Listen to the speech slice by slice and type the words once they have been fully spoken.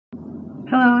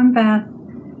Hello, I'm Beth.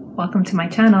 Welcome to my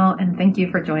channel and thank you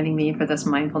for joining me for this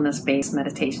mindfulness-based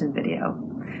meditation video.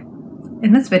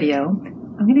 In this video,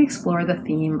 I'm going to explore the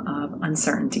theme of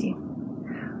uncertainty.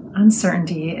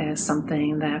 Uncertainty is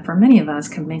something that for many of us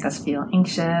can make us feel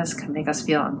anxious, can make us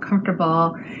feel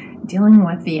uncomfortable. Dealing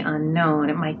with the unknown,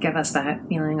 it might give us that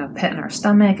feeling of pit in our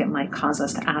stomach. It might cause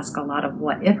us to ask a lot of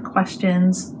what-if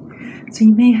questions. So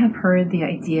you may have heard the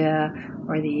idea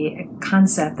or the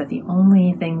concept that the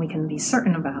only thing we can be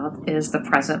certain about is the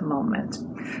present moment.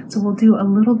 So we'll do a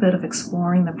little bit of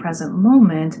exploring the present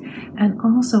moment and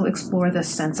also explore this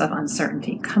sense of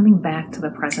uncertainty, coming back to the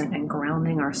present and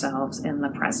grounding ourselves in the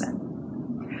present.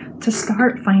 To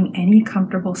start, find any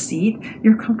comfortable seat.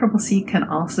 Your comfortable seat can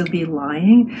also be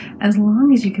lying, as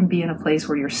long as you can be in a place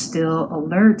where you're still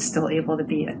alert, still able to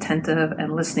be attentive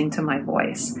and listening to my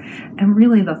voice. And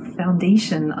really the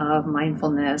foundation of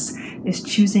mindfulness is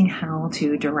choosing how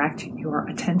to direct your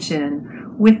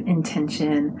attention with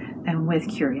intention and with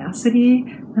curiosity,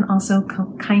 and also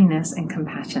kindness and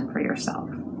compassion for yourself.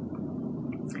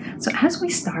 So as we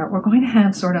start, we're going to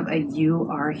have sort of a you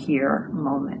are here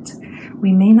moment.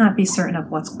 We may not be certain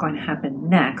of what's going to happen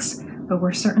next, but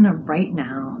we're certain of right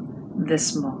now,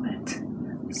 this moment.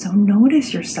 So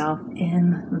notice yourself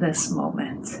in this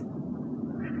moment.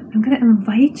 I'm going to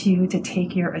invite you to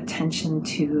take your attention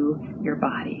to your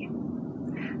body.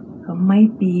 It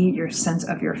might be your sense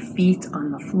of your feet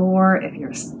on the floor if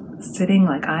you're sitting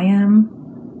like I am.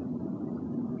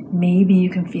 Maybe you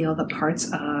can feel the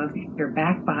parts of your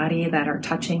back body that are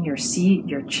touching your seat,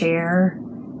 your chair,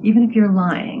 even if you're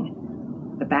lying.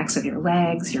 The backs of your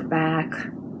legs, your back,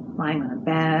 lying on a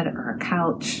bed or a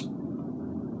couch.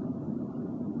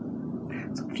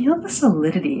 So feel the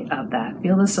solidity of that.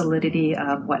 Feel the solidity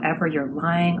of whatever you're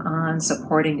lying on,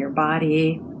 supporting your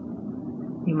body.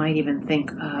 You might even think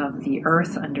of the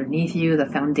earth underneath you, the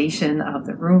foundation of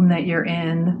the room that you're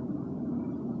in.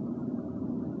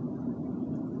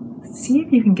 See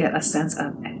if you can get a sense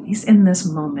of, at least in this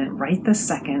moment, right this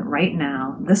second, right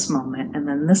now, this moment, and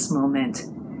then this moment,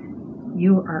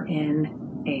 you are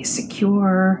in a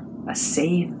secure, a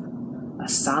safe, a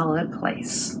solid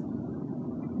place.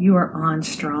 You are on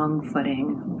strong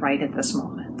footing right at this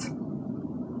moment.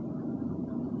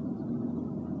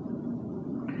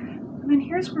 And then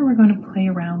here's where we're going to play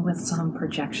around with some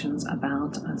projections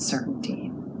about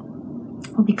uncertainty.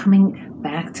 We'll be coming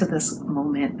back to this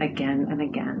moment again and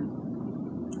again.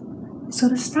 So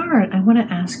to start, I want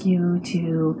to ask you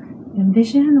to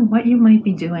envision what you might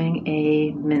be doing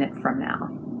a minute from now.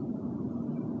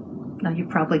 Now you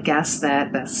probably guessed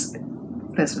that this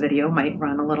video might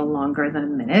run a little longer than a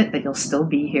minute, that you'll still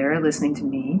be here listening to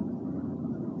me.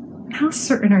 How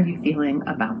certain are you feeling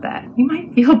about that? You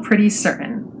might feel pretty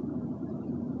certain.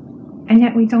 And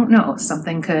yet we don't know.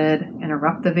 Something could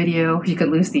interrupt the video. You could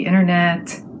lose the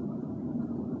internet.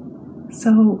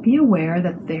 So be aware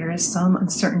that there is some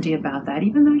uncertainty about that,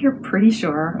 even though you're pretty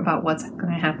sure about what's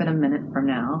going to happen a minute from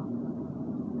now.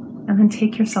 And then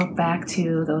take yourself back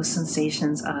to those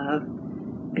sensations of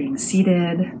being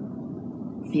seated,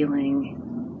 feeling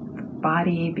the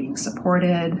body, being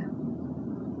supported.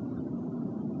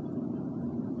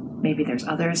 Maybe there's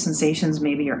other sensations.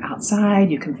 Maybe you're outside.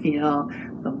 You can feel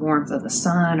the warmth of the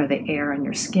sun or the air on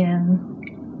your skin.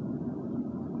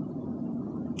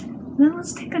 Then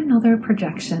let's take another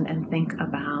projection and think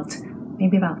about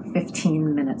maybe about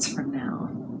 15 minutes from now.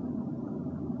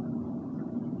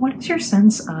 What is your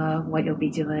sense of what you'll be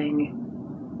doing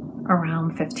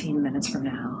around 15 minutes from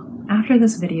now, after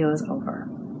this video is over?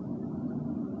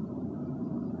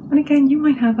 And again, you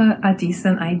might have a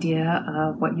decent idea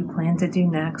of what you plan to do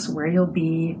next, where you'll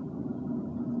be.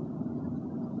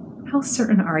 How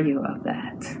certain are you of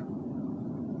that?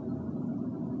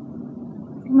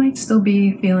 You might still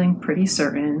be feeling pretty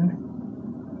certain,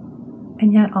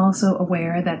 and yet also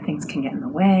aware that things can get in the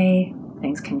way,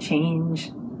 things can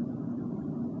change.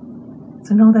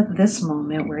 So know that this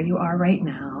moment where you are right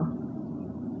now,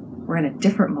 we're in a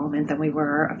different moment than we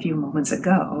were a few moments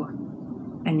ago,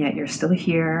 and yet you're still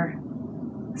here,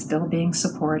 still being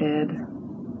supported,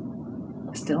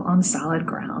 still on solid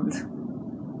ground.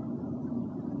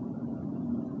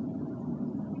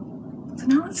 So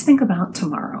now let's think about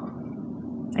tomorrow.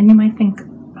 And you might think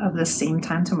of the same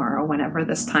time tomorrow, whenever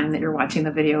this time that you're watching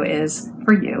the video is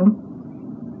for you.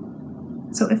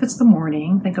 So if it's the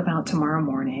morning, think about tomorrow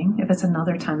morning. If it's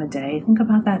another time of day, think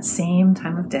about that same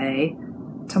time of day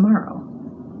tomorrow.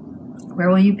 Where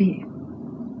will you be?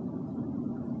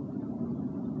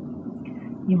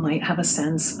 You might have a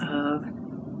sense of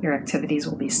your activities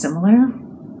will be similar.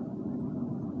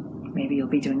 Maybe you'll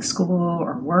be doing school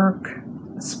or work,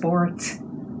 a sport,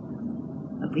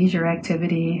 a leisure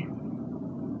activity.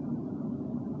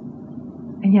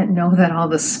 And yet know that all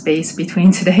the space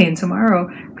between today and tomorrow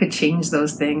could change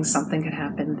those things. Something could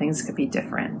happen, things could be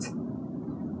different.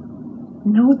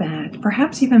 Know that.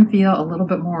 Perhaps even feel a little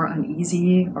bit more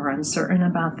uneasy or uncertain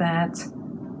about that.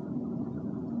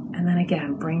 And then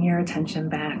again, bring your attention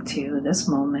back to this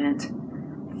moment.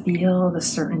 Feel the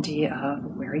certainty of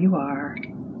where you are,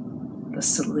 the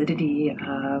solidity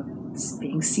of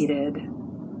being seated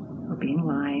or being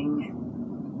lying,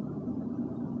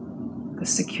 the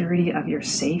security of your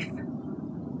safe,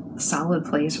 solid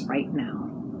place right now.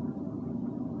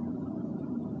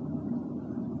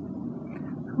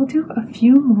 We'll do a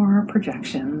few more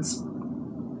projections.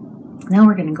 Now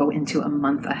we're going to go into a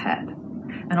month ahead.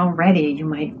 And already you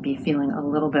might be feeling a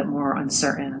little bit more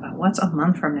uncertain about what's a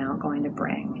month from now going to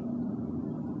bring.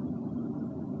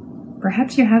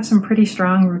 Perhaps you have some pretty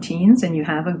strong routines and you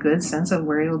have a good sense of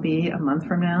where you'll be a month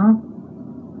from now.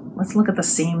 Let's look at the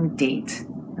same date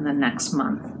in the next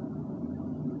month.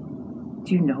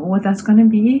 Do you know what that's going to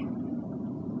be?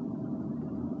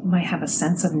 You might have a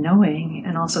sense of knowing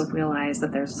and also realize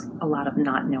that there's a lot of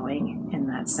not knowing in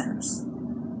that sense.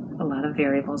 A lot of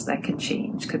variables that can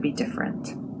change, could be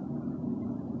different.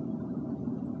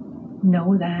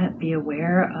 Know that, be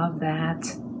aware of that.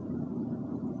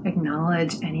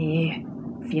 Acknowledge any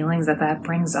feelings that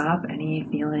brings up, any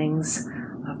feelings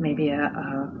of maybe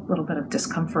a little bit of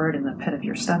discomfort in the pit of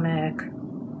your stomach,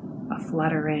 a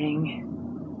fluttering.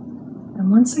 And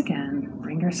once again,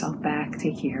 bring yourself back to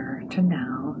here, to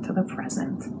now, to the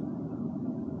present.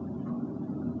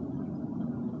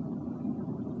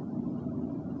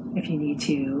 If you need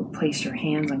to place your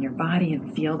hands on your body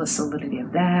and feel the solidity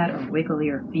of that, or wiggle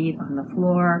your feet on the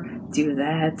floor, do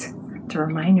that to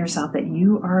remind yourself that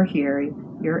you are here,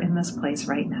 you're in this place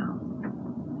right now.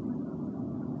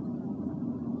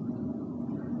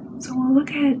 So we'll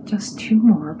look at just two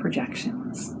more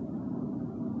projections.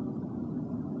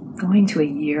 Going to a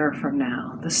year from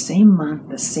now, the same month,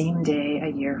 the same day, a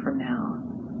year from now.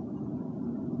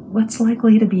 What's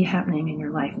likely to be happening in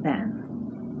your life then?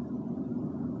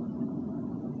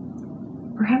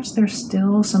 Perhaps there's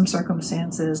still some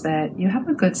circumstances that you have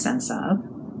a good sense of.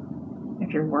 If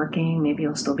you're working, maybe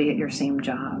you'll still be at your same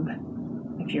job.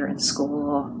 If you're in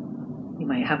school, you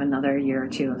might have another year or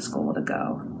two of school to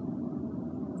go.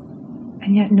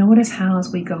 And yet notice how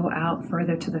as we go out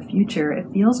further to the future,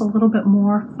 it feels a little bit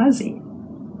more fuzzy.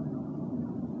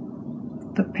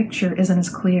 The picture isn't as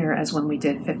clear as when we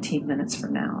did 15 minutes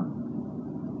from now.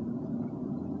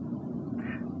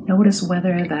 Notice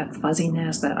whether that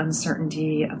fuzziness, that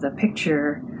uncertainty of the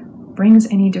picture brings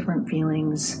any different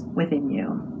feelings within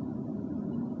you.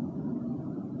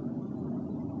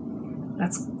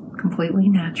 That's completely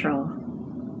natural.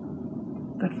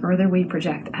 The further we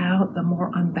project out, the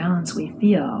more unbalanced we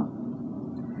feel.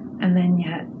 And then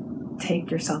yet,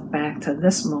 take yourself back to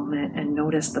this moment and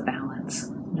notice the balance.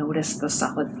 Notice the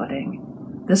solid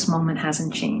footing. This moment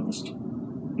hasn't changed.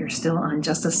 You're still on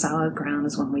just as solid ground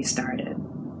as when we started.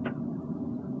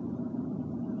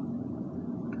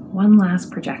 One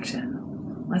last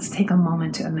projection. Let's take a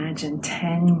moment to imagine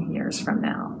 10 years from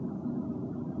now.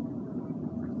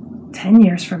 10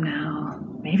 years from now,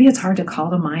 maybe it's hard to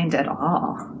call to mind at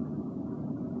all.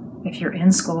 If you're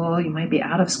in school, you might be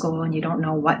out of school and you don't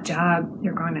know what job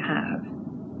you're going to have.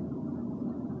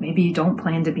 Maybe you don't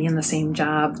plan to be in the same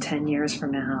job 10 years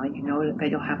from now. You know that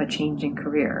you'll have a changing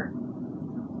career.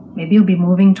 Maybe you'll be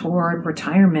moving toward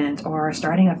retirement or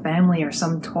starting a family or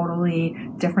some totally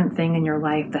different thing in your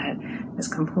life that is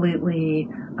completely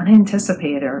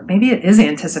unanticipated, or maybe it is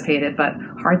anticipated, but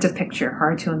hard to picture,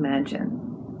 hard to imagine.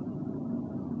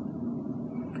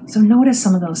 So notice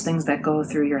some of those things that go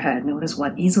through your head. Notice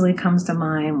what easily comes to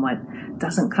mind, what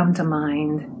doesn't come to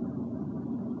mind.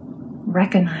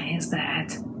 Recognize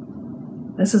that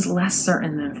this is less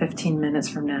certain than 15 minutes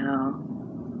from now,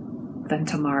 than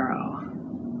tomorrow.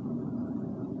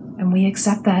 And we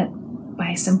accept that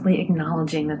by simply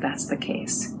acknowledging that that's the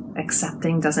case.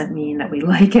 Accepting doesn't mean that we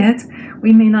like it.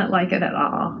 We may not like it at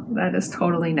all. That is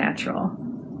totally natural.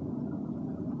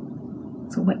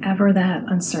 So whatever that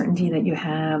uncertainty that you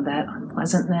have, that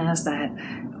unpleasantness, that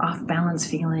off-balance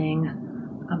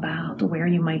feeling about where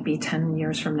you might be 10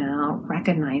 years from now,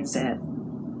 recognize it.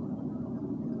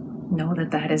 Know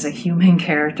that that is a human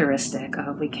characteristic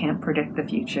of we can't predict the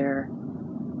future.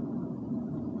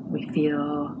 We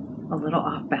feel a little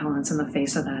off balance in the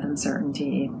face of that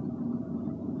uncertainty.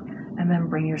 And then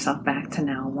bring yourself back to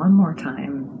now one more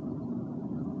time.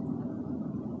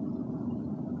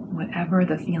 Whatever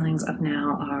the feelings of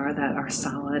now are that are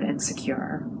solid and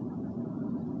secure.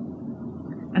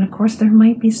 And And of course, there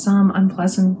might be some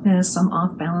unpleasantness, some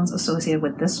off balance associated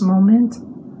with this moment.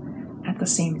 At the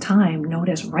same time,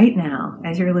 notice right now,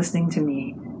 as you're listening to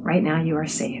me, right now you are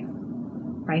safe.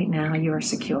 Right now you are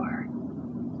secure.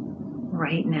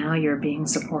 Right now you're being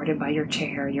supported by your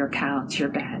chair, your couch, your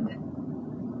bed,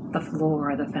 the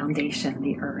floor, the foundation,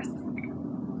 the earth.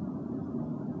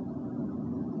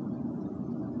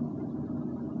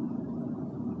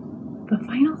 The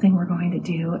final thing we're going to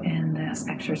do in this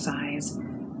exercise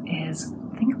is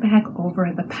think back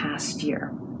over the past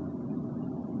year.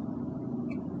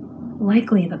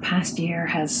 Likely the past year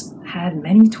has had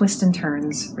many twists and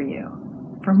turns for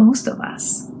you, for most of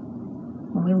us.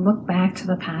 When we look back to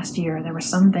the past year, there were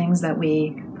some things that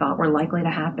we thought were likely to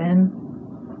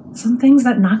happen, some things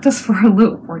that knocked us for a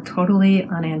loop, were totally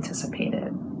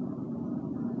unanticipated.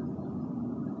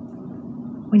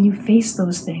 When you face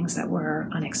those things that were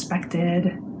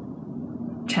unexpected,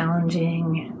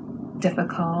 challenging,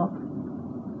 difficult,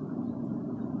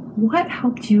 what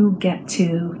helped you get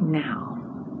to now?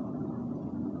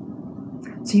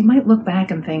 So you might look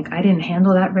back and think, I didn't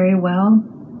handle that very well,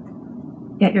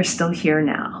 yet you're still here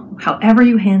now. However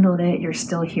you handled it, you're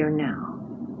still here now.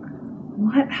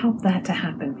 What helped that to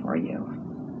happen for you?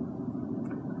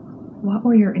 What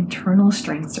were your internal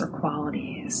strengths or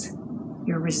qualities?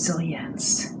 Your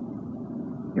resilience,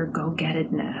 your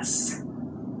go-gettedness,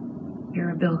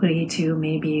 your ability to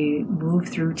maybe move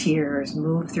through tears,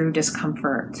 move through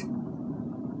discomfort.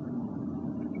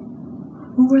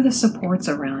 Who were the supports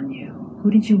around you? Who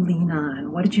did you lean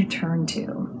on? What did you turn to?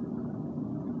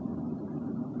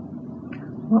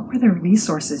 What were the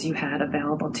resources you had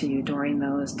available to you during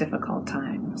those difficult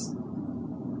times?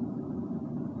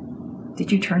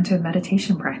 Did you turn to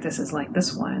meditation practices like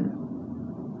this one?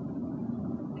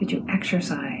 Did you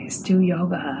exercise, do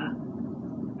yoga,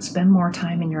 spend more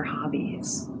time in your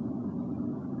hobbies?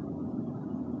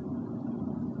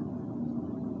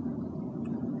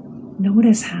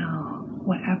 Notice how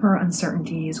whatever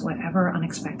uncertainties, whatever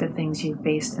unexpected things you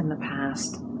faced in the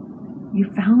past,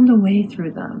 you found a way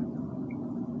through them.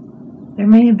 There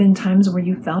may have been times where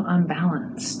you felt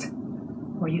unbalanced,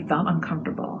 where you felt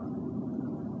uncomfortable.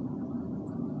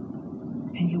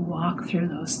 And you walk through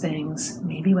those things,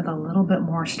 maybe with a little bit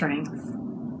more strength,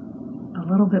 a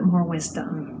little bit more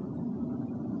wisdom,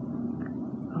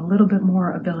 a little bit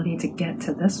more ability to get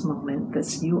to this moment,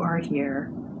 this you are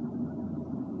here,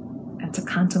 and to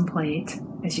contemplate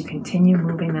as you continue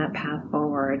moving that path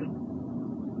forward,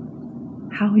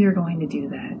 how you're going to do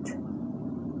that.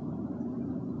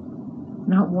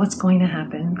 Not what's going to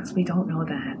happen, because we don't know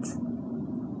that,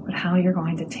 but how you're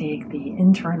going to take the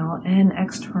internal and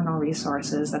external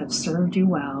resources that have served you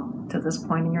well to this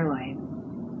point in your life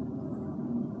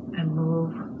and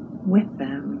move with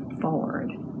them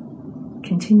forward,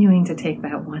 continuing to take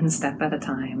that one step at a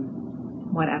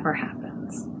time, whatever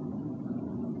happens.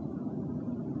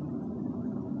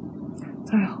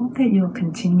 So I hope that you'll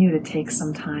continue to take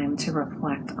some time to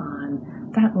reflect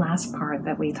on that last part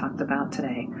that we talked about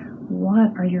today.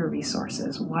 What are your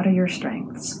resources? What are your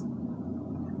strengths?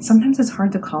 Sometimes it's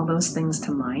hard to call those things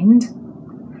to mind.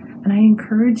 And I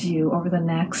encourage you over the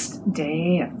next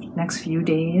day, next few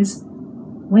days,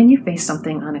 when you face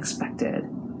something unexpected,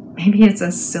 maybe it's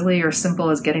as silly or simple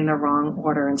as getting the wrong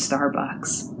order in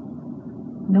Starbucks.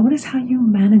 Notice how you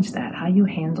manage that, how you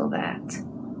handle that.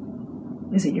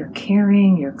 Is it your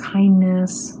caring, your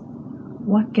kindness?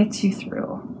 What gets you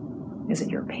through? Is it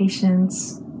your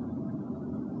patience?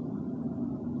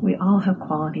 We all have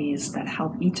qualities that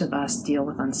help each of us deal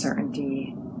with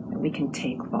uncertainty that we can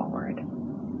take forward.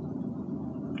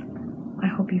 I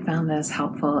hope you found this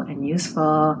helpful and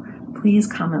useful. Please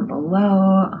comment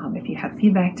below if you have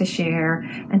feedback to share,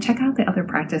 and check out the other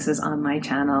practices on my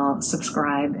channel.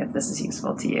 Subscribe if this is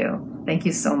useful to you. Thank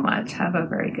you so much. Have a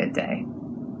very good day.